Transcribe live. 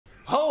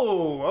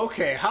Oh,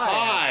 okay. Hi.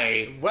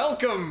 Hi.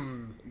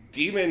 Welcome.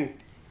 Demon.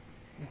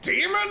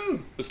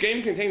 Demon? This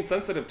game contains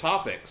sensitive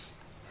topics.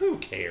 Who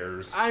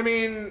cares? I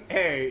mean,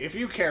 hey, if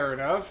you care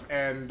enough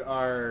and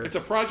are... It's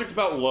a project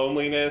about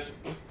loneliness.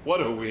 What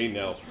do we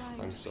know?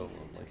 I'm so lonely.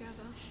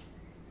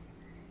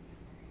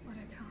 But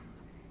I can't.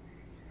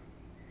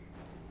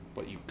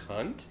 What, you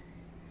cunt?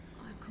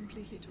 I'm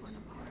completely torn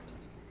apart.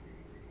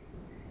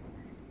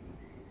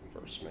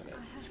 First minute.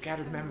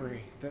 Scattered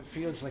memory that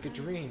feels like a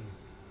dream.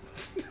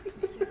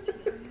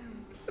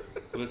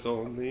 But it's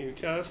only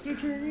just a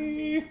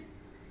dream.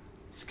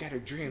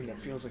 Scattered dream that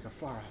feels like a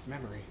far-off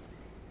memory.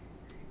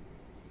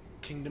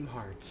 Kingdom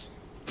Hearts.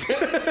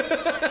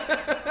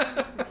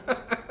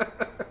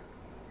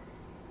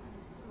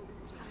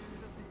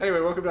 Anyway,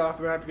 welcome to Off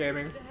the Map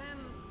Gaming.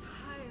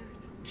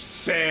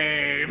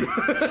 Same.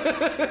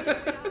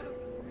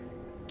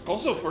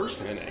 Also,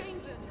 first minute.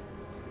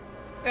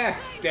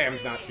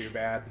 Damn's not too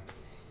bad.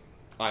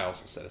 I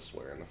also said a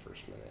swear in the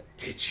first minute.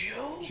 Did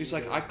you? She's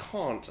like, I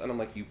can't. And I'm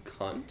like, you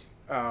cunt?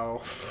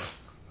 Oh.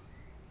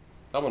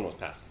 That one was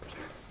past the first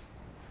minute.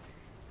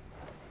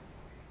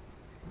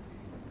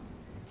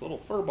 It's a little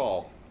fur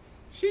ball.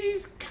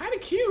 She's kind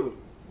of cute.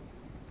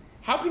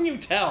 How can you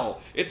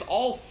tell? It's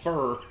all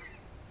fur.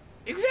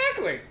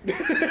 Exactly.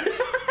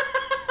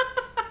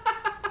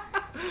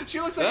 She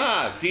looks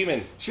like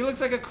demon. She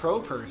looks like a crow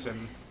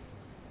person.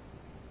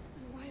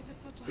 Why is it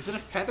so dark? Is it a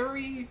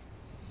feathery?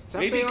 Is that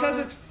Maybe what they because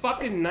are? it's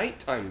fucking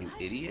nighttime, you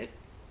idiot.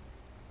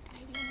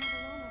 Maybe I'm not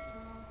alone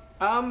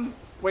after all.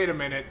 Wait a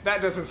minute.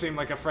 That doesn't seem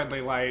like a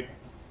friendly light.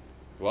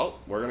 Well,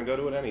 we're gonna go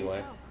to it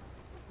anyway.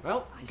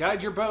 Well,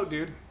 guide your boat,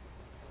 dude.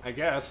 I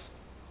guess.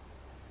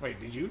 Wait,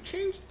 did you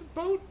change the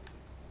boat?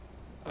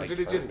 Or I did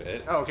it just? turned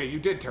it. Oh, okay, you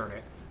did turn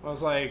it. I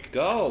was like,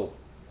 Go!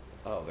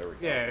 Oh, there we go.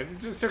 yeah, it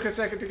just took a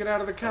second to get out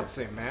of the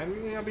cutscene, man.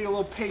 You gotta be a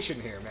little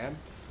patient here, man.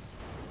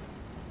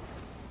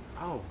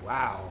 Oh,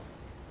 wow.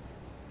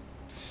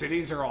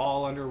 Cities are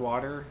all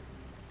underwater.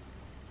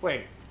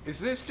 Wait, is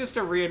this just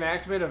a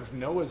reenactment of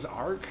Noah's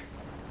Ark?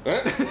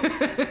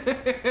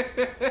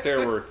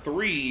 There were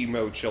 3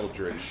 emo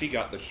children. She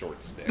got the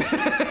short stick.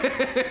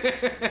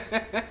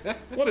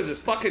 What is this,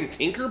 fucking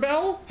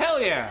Tinkerbell?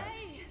 Hell yeah!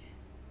 Hey!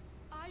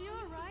 Are you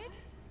alright?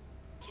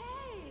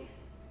 Kay!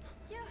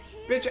 You're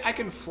here! Bitch, I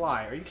can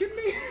fly. Are you kidding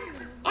me?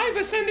 I've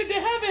ascended to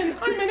heaven.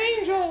 I'm an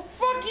angel.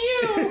 Fuck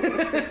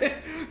you.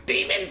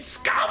 Demon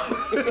scum.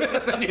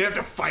 You have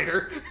to fight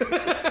her.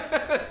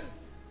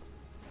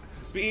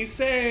 Be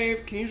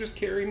safe. Can you just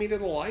carry me to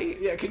the light?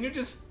 Yeah, can you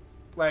just,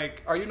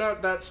 like, are you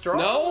not that strong?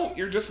 No,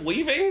 you're just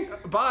leaving?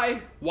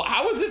 Bye. Well,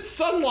 how is it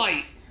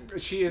sunlight?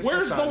 She is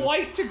Where's the the sun.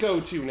 light to go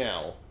to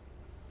now?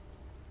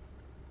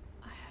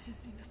 I haven't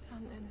seen the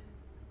sun in...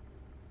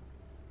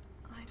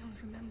 I don't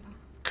remember.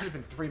 Could have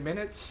been 3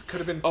 minutes. Could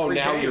have been 3 Oh,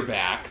 now days. you're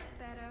back. It's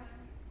better.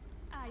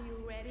 Are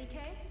you ready,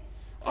 Kay?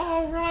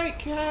 All right,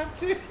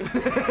 Captain.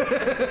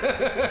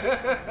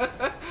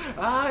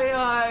 Aye,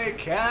 aye,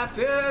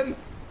 Captain.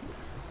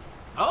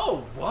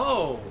 Oh,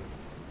 whoa.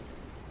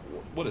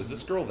 What is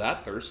this girl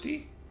that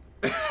thirsty?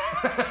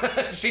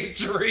 She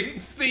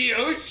drinks the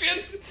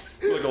ocean.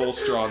 Like a little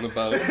straw in the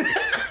boat.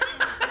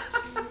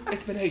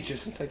 It's been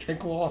ages since I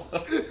drank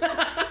water.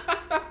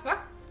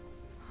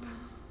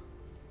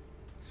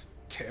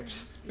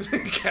 Tips.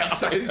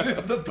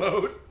 Capsizes the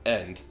boat.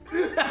 End.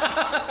 Good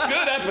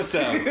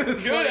episode.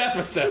 Good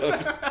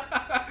episode.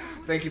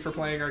 Thank you for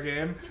playing our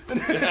game.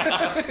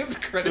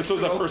 This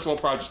was a personal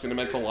project and it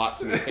meant a lot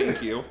to me.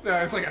 Thank you.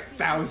 It's like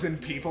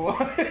 1,000 people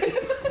on it.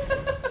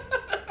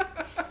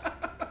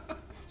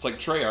 It's like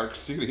Treyarch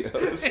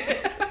Studios.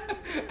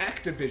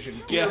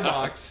 Activision, Yeah.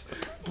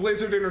 Gearbox,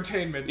 Blizzard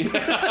Entertainment.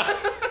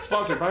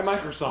 Sponsored by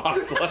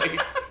Microsoft. Like,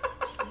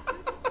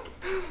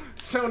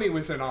 Sony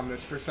was in on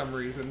this for some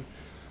reason.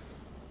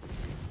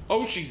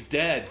 oh, she's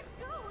dead.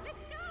 Let's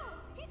go!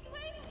 He's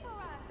waiting for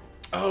us!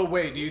 Oh,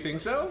 wait, do you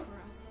think so?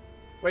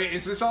 Wait,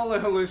 is this all a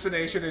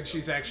hallucination and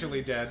she's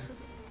actually dead?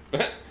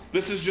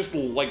 This is just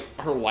like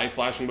her life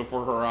flashing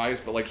before her eyes,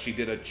 but like she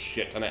did a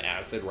shit ton of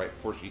acid right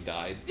before she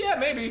died. Yeah,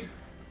 maybe.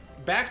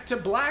 Back to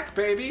black,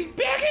 baby.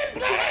 Back in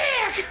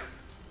black!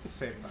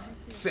 Same thought.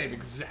 Same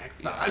exact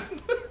thought.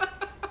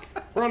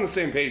 We're on the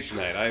same page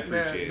tonight. I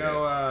appreciate it.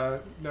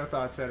 No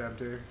thoughts that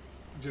empty.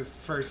 Just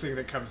first thing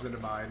that comes into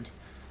mind.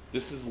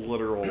 This is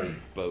literal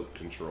boat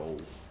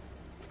controls.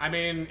 I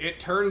mean, it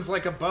turns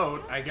like a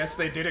boat. I guess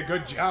they did a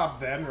good job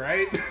then,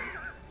 right?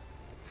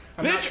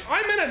 Bitch,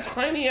 I'm in a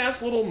tiny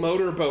ass little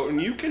motorboat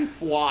and you can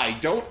fly.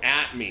 Don't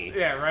at me.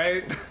 Yeah,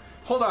 right?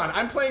 Hold on,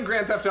 I'm playing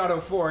Grand Theft Auto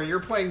 4, you're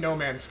playing No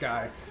Man's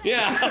Sky.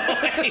 Yeah.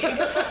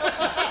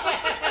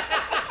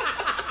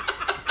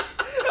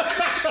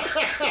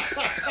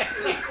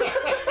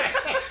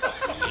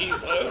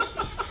 Jesus.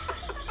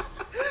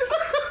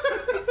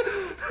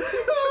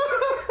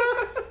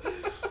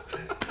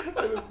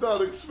 I did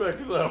not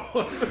expect that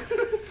one.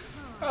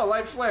 Oh,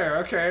 light flare,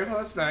 okay, well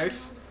that's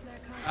nice.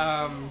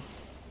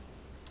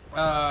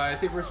 I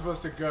think we're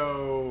supposed to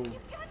go...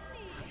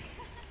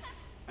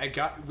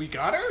 We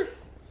got her?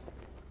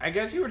 I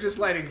guess you were just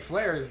lighting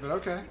flares, but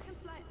okay. Can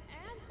fly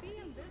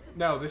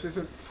No, this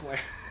isn't Flare.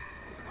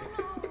 Oh,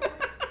 no.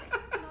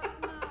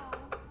 Not now.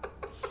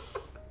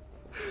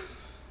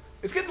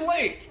 It's getting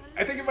late.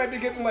 I think it might be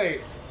getting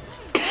late.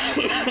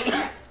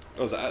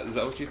 Oh, is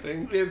that what you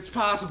think? It's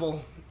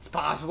possible. It's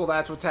possible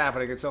that's what's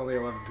happening. It's only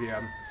 11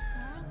 p.m.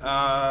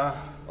 Oh,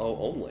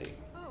 only.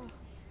 Oh.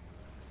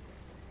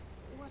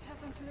 What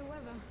happened to the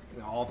weather?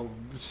 All the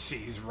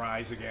seas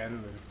rise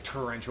again, the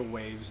torrential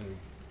waves, and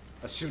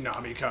a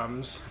tsunami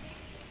comes.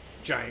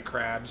 Giant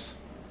crabs.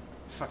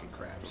 Fucking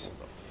crabs. What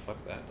the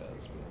fuck that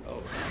does?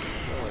 Oh.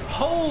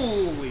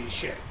 Holy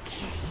shit.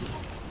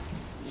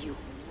 You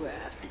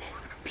worthless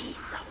piece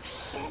of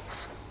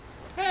shit.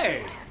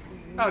 Hey!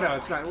 Oh no,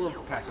 it's not. We'll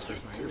pass this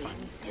first night. You're fine.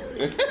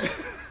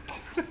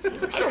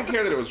 I don't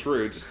care that it was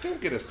rude. Just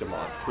don't get us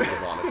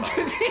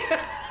pre-demonetized.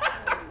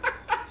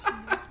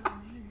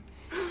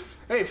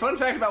 Hey, fun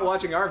fact about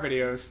watching our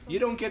videos. You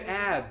don't get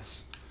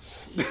ads.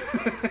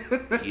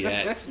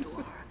 Yet.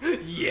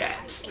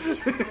 Yet.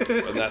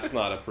 And that's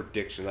not a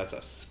prediction. That's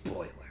a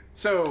spoiler.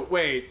 So,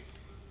 wait.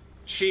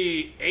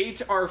 She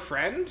ate our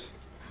friend?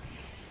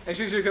 And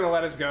she's just gonna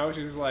let us go?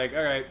 She's like,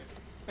 alright.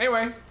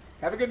 Anyway,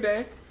 have a good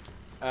day.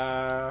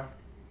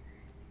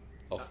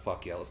 Oh,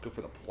 fuck yeah. Let's go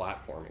for the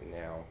platforming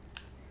now.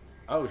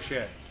 Oh,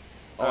 shit.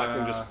 Oh, I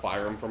can just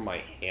fire him from my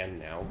hand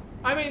now.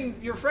 I mean,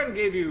 your friend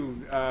gave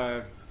you,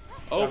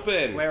 Open!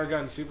 a flare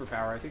gun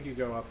superpower. I think you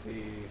go up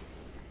the...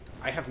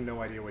 I have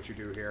no idea what you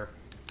do here.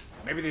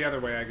 Maybe the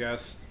other way, I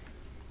guess.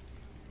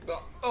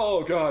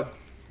 Oh, God.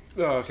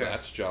 Oh, okay. So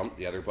that's jump.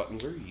 The other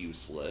buttons are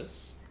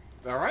useless.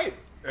 Alright.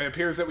 It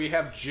appears that we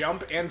have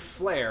jump and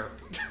flare.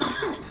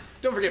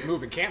 Don't forget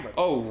moving camera.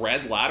 Oh,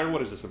 red ladder?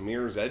 What is this, a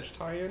Mirror's Edge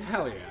tie-in?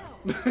 Hell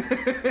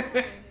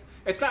yeah.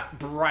 It's not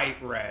bright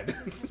red.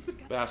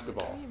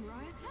 Basketball.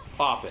 Right?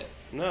 Pop it.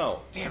 No.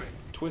 Damn it.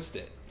 Twist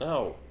it.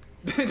 No.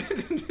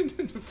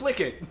 Flick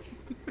it.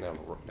 Now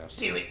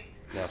Do it.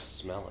 Now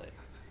smell it.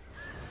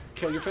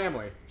 Kill your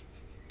family.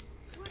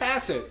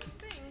 Pass it.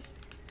 Things.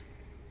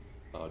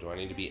 Oh, do I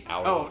need to be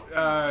out Oh,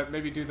 of...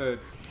 maybe do the...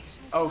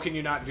 Oh, can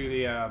you not do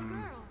the, Girl.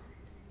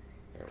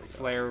 There we go.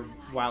 flare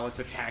while it's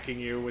attacking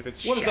you with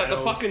its What is that, the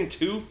shadow? fucking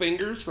 2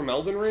 fingers from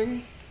Elden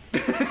Ring?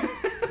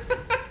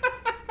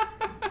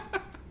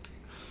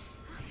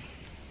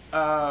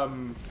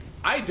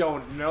 I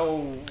don't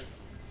know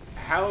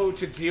how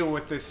to deal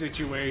with this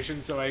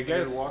situation, so I You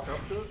guess... gonna walk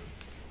up to it?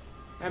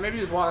 Maybe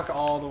just walk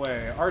all the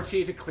way. RT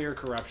to clear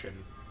corruption.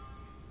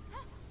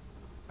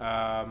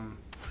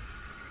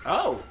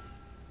 Oh!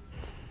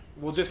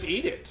 We'll just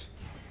eat it.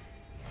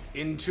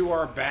 Into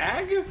our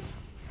bag?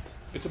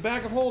 It's a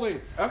bag of holding.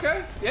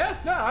 Okay, yeah,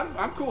 no,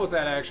 I'm cool with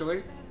that,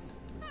 actually.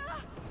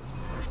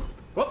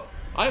 Whoop!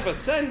 I've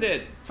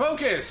ascended.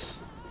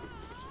 Focus!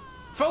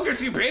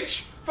 Focus, you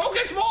bitch!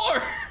 Focus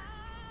more!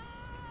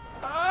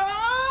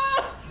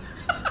 Ah!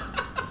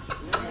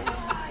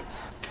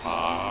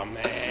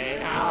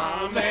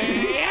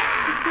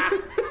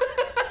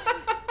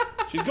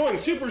 She's going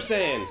Super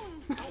Saiyan.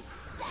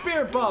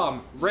 Spear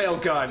bomb!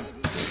 Railgun!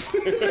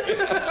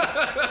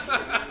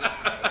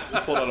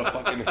 Pulled out a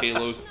fucking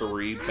Halo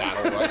 3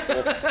 battle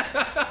rifle.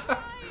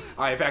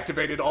 I have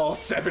activated all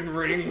 7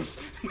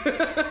 rings.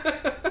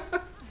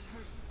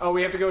 Oh,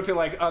 we have to go to,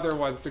 like, other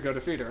ones to go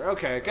defeat her.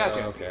 Okay,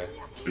 gotcha. Okay.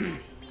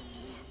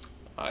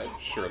 I'm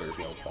sure there's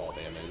no fall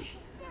damage.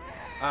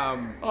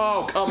 Um,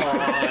 Oh, come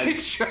I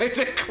on. tried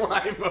to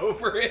climb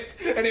over it,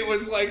 and it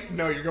was like,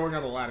 no, you're going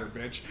on the ladder,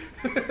 bitch.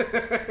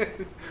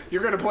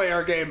 You're gonna play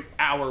our game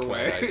our Can I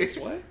way. ride this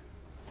way?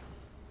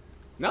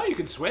 No, you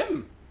can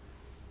swim.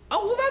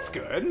 Oh, well, that's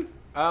good.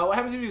 What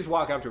happens if you just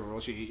walk up to her?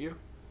 Will she eat you?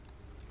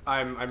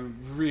 I'm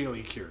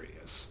really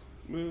curious.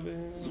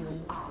 Moving.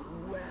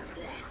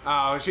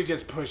 Oh, she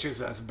just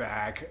pushes us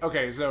back.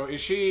 Okay, so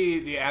is she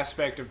the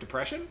aspect of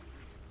depression?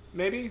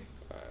 Maybe?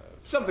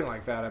 Something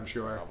like that, I'm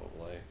sure. Probably.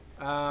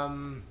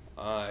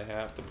 I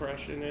have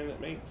depression and it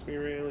makes me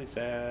really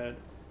sad.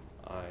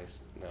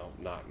 No,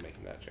 not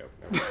making that joke.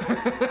 Never.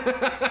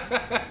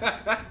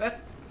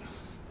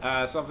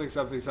 Something.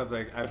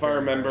 If I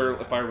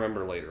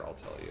remember later, I'll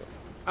tell you.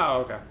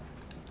 Oh, okay.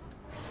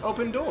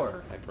 Open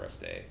door. I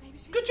pressed A.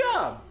 Good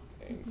job.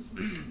 Thanks. I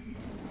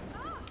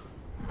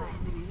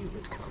knew you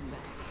would come back.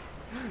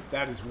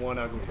 That is one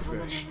ugly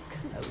fish.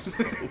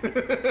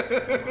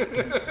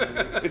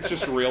 It's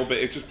just real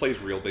big. It just plays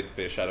real big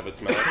fish out of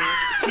its mouth.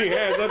 She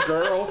has a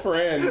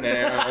girlfriend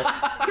now.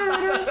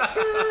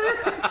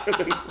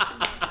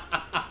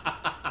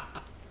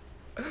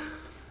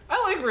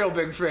 I like real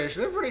big fish.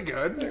 They're pretty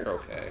good. They're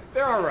okay.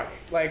 They're alright.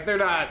 Like, they're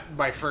not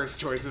my first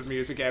choice of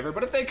music ever,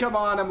 but if they come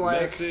on, I'm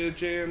like...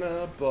 Message in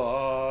a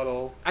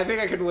bottle. I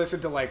think I could listen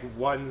to, like,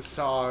 one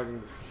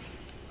song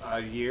a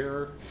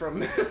year from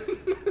them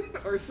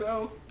or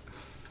so.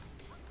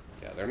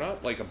 Yeah, they're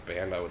not like a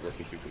band I would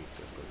listen to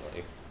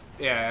consistently.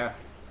 Yeah.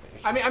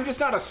 I mean, I'm just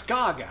not a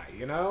ska guy,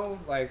 you know?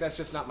 Like, that's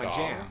just not my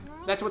Ska? jam.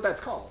 That's what that's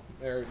called.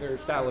 Their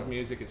style of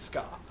music is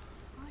ska.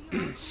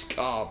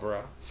 Ska,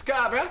 bruh.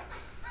 Ska, bruh.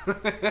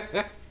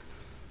 I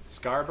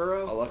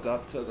Scarborough? look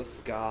up to the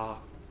ska.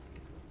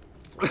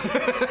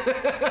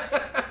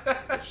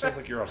 Sounds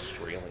like you're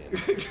Australian.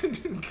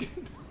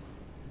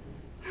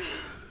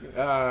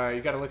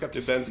 You gotta look up.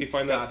 Did Benzie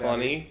find that Scott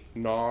funny?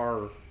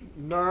 Nar.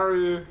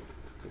 Nar.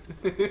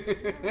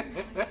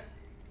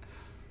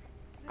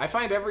 I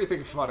find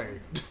everything funny.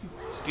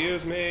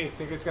 Excuse me.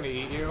 Think it's gonna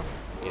eat you?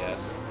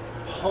 Yes.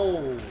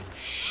 Oh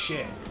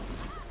shit.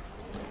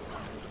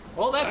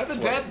 Well, that's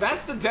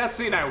the death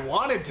scene I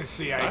wanted to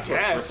see, I That's guess.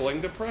 what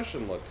crippling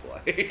depression looks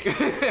like.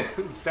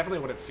 It's definitely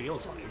what it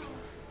feels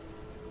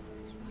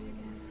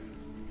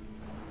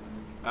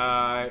like.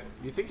 Do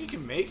you think you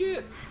can make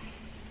it?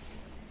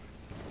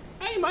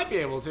 You might be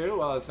able to.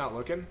 Well, it's not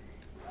looking.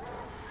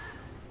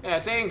 Yeah,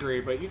 it's angry,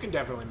 but you can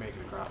definitely make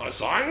it across.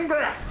 It's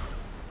angry.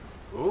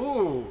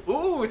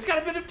 Ooh, it's got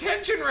a bit of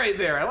tension right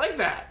there. I like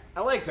that.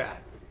 I like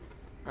that.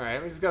 All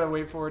right, we just gotta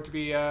wait for it to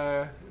be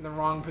in the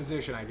wrong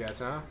position, I guess,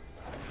 huh?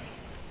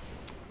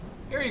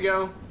 Here you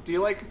go. Do you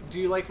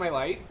like my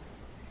light?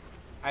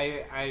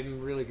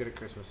 I'm really good at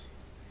Christmas.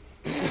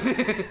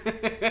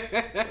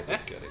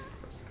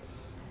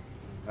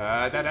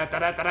 Oh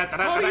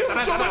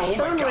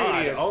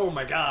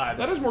my god.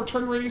 That has more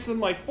turn radius than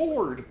my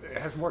Ford. It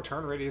has more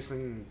turn radius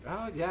than...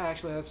 Oh, yeah,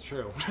 actually, that's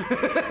true.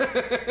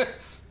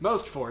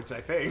 Most Fords,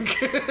 I think.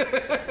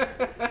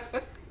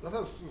 That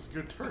has as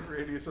good turn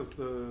radius as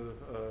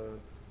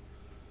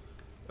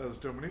as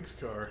Dominique's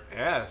car.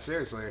 Yeah,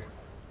 seriously.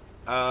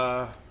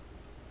 I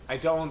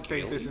don't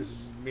think this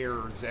is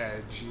Mirror's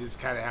Edge. You just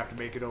kind of have to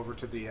make it over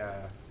to the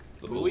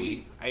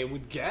buoy, I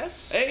would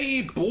guess.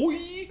 Hey, boy!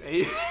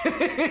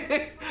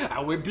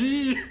 I would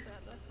be.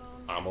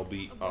 I'm a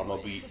bee.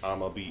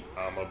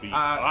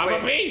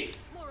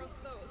 More of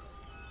those.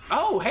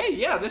 Oh, hey,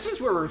 yeah, this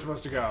is where we're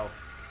supposed to go.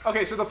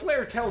 Okay, so the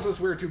flare tells us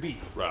where to be.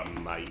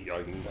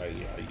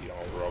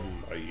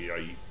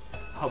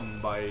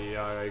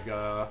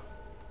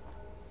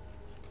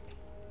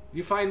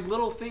 You find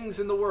little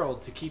things in the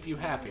world to keep you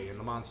happy and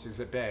the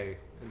monsters at bay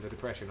and the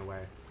depression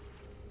away.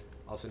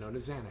 Also known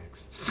as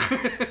Xanax.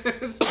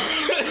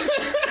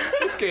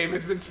 This game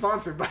has been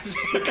sponsored by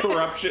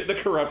Xanax. The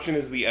corruption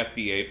is the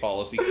FDA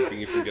policy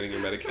keeping you from getting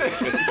your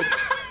medication.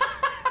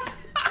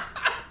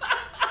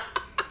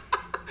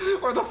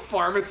 Or the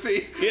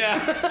pharmacy.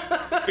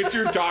 Yeah. It's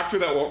your doctor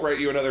that won't write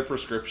you another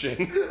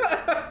prescription.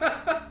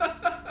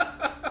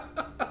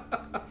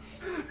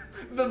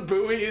 The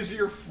buoy is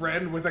your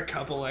friend with a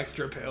couple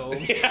extra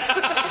pills.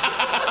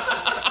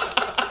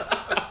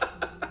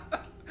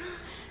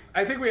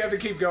 I think we have to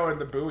keep going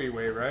the buoy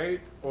way, right?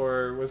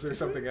 Or was there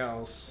something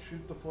else?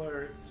 Shoot the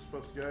flare. It's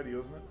supposed to guide you,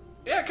 isn't it?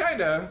 Yeah,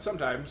 kinda.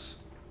 Sometimes.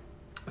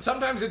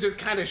 Sometimes it just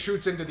kind of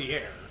shoots into the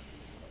air.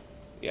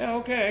 Yeah,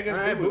 okay, I guess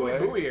All right, buoy.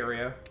 buoy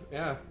area.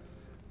 Yeah.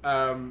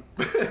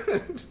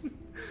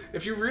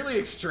 If you really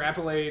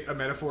extrapolate a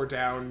metaphor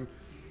down,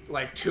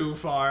 like, too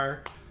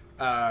far,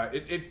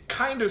 it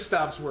kind of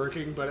stops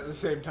working, but at the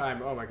same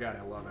time, oh my god,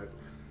 I love it.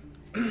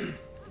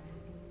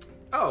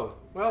 Oh,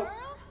 well...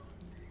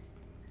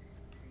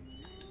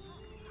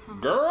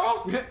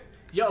 Girl?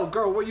 Yo,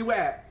 girl, where you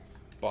at?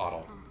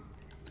 Bottle.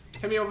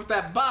 Hit me up with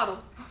that bottle.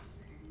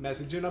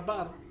 Message in a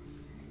bottle.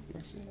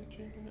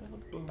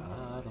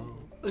 Bottle.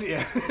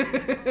 Yeah.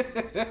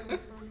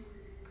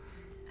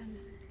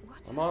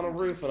 I'm on a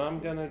roof and I'm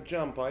gonna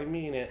jump. I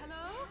mean it. Hello?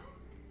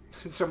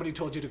 Somebody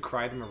told you to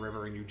cry them a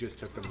river and you just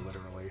took them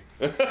literally.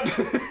 It's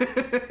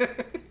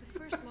the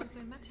first ones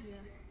I met here.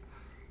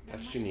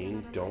 That's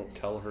Janine. Don't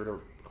tell her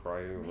to cry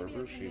a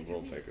river. She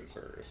will take it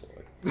seriously.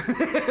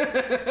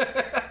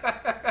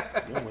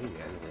 No way, man.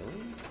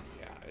 Really?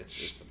 Yeah,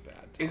 it's a bad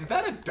time. Is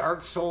that a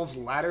Dark Souls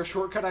ladder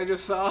shortcut I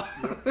just saw?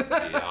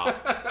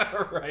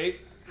 Yeah. Right.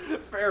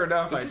 Fair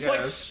enough, This I is guess.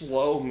 like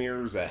slow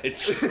Mirror's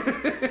Edge.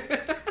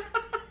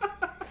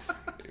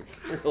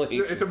 Really,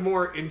 It's a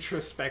more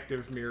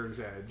introspective Mirror's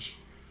Edge.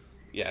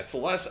 yeah, it's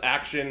less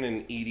action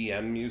and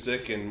EDM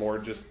music and more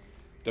just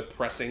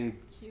depressing,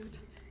 Cute.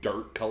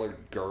 dirt-colored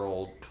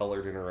girl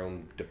colored in her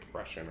own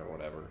depression or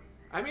whatever.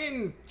 I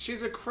mean,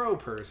 she's a crow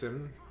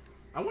person.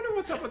 I wonder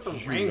what's up with the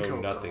You raincoat know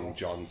nothing, girl.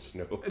 Jon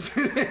Snow.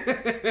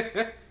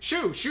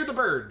 Shoo the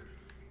bird.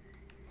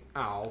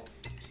 Ow.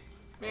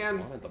 I Man.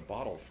 wanted the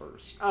bottle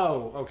first.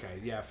 Oh, okay.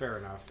 Yeah, fair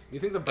enough. You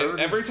think the bird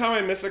Every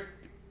time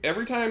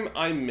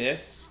I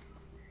miss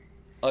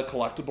a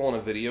collectible in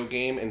a video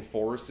game and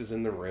Forrest is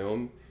in the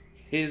room,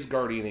 his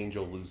guardian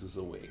angel loses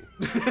a wing.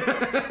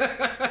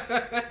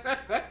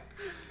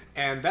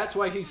 And that's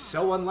why he's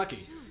so unlucky.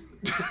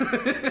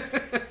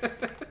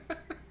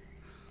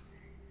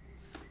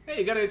 Hey,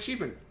 you got an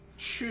achievement.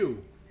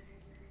 Shoe.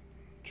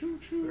 Choo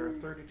choo. There are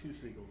 32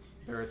 seagulls.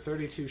 There are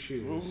 32 Vroom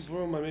shoes.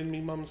 vroom, I'm in me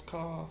mum's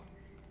car.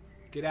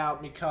 Get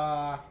out, me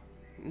car.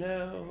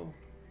 No.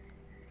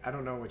 I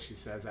don't know what she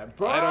says. That I don't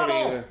bottle.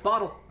 either.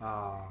 Bottle.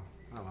 I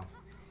don't know.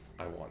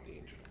 I want the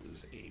angel to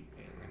lose a wing.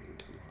 I mean,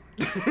 come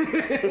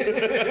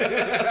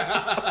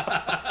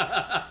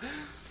on.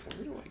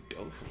 Where do I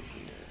go from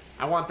here?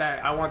 I want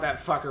that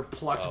fucker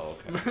plucked Oh,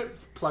 okay.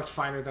 plucked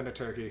finer than a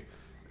turkey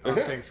on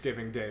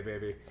Thanksgiving Day,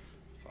 baby.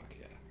 Fuck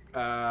yeah.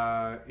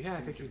 Yeah,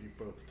 I think Give you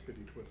both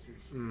titty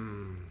twisters.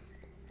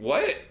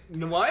 What?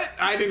 What?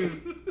 I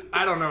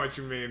don't know what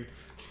you mean.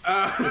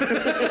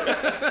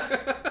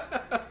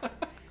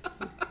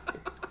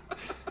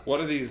 One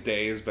of these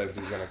days,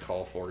 Benzie's gonna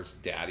call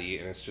Forrest daddy,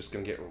 and it's just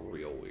gonna get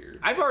real weird.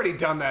 I've already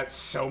done that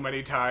so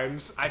many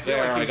times. I feel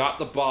There, like I he's got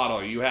the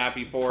bottle. You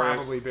happy, Forrest?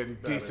 probably been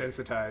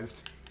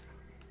desensitized.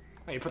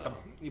 Oh,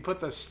 you put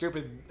the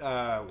stupid the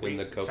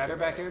coconut. feather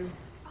back in.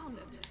 Found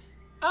it.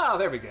 Oh,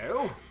 there we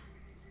go.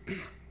 Is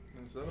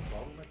that a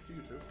bottle next to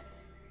you, too?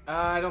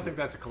 I don't think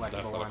that's a collectible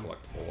That's not a one.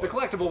 collectible The one.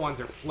 collectible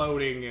ones are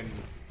floating and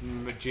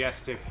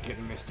majestic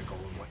and mystical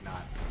and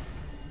whatnot.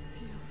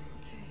 Phew,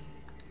 okay.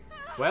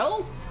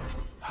 Well,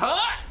 huh?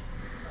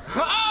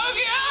 Oh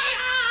god!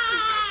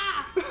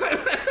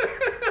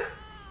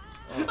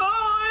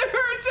 Oh, it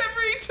hurts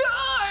every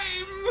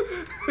time.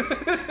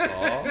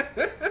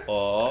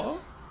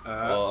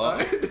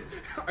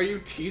 Are you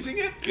teasing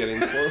it? Getting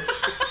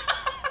close.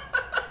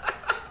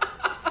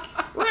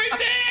 Right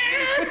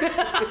there!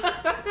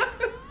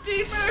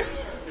 Deeper!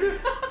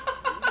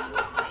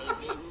 Why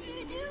didn't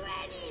you do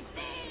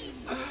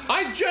anything?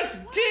 I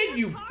just did,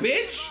 you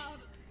bitch!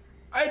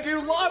 I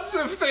do lots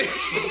of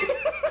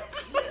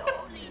things! You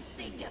only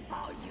think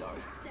about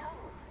yourself.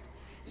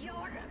 You're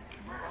a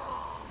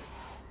fraud.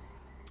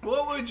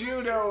 What would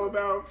you know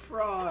about I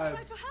fraud?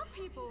 try to help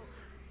people.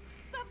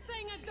 Stop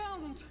saying I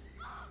don't.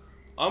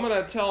 I'm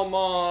gonna tell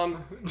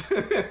Mom.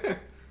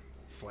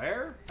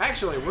 Flare?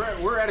 Actually,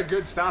 we're at a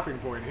good stopping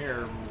point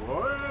here.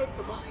 What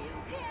the fuck? All you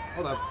care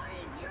Hold up. about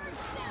is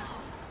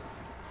yourself.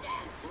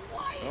 That's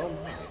why you Oh will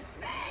my.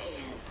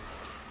 fail.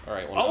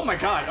 Alright, well, Oh my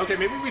god. Okay,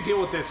 maybe we deal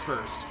with this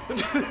first.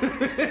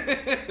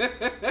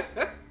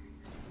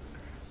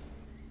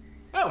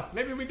 Oh,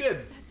 maybe we did.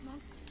 That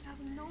monster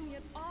doesn't know me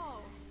at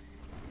all.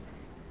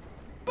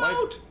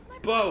 Boat!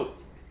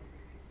 Boat!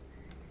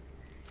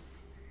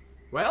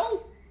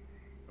 Well,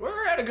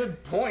 we're at a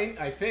good point,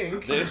 I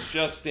think. This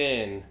just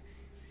in.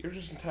 You're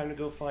just in time to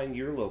go find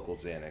your local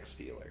Xanax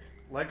dealer.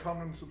 Like,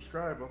 comment, and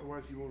subscribe,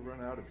 otherwise you will run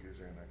out of your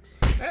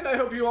Xanax. And I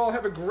hope you all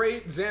have a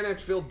great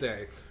Xanax-filled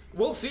day.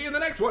 We'll see you in the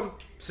next one.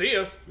 See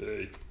ya.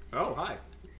 Hey. Oh, hi.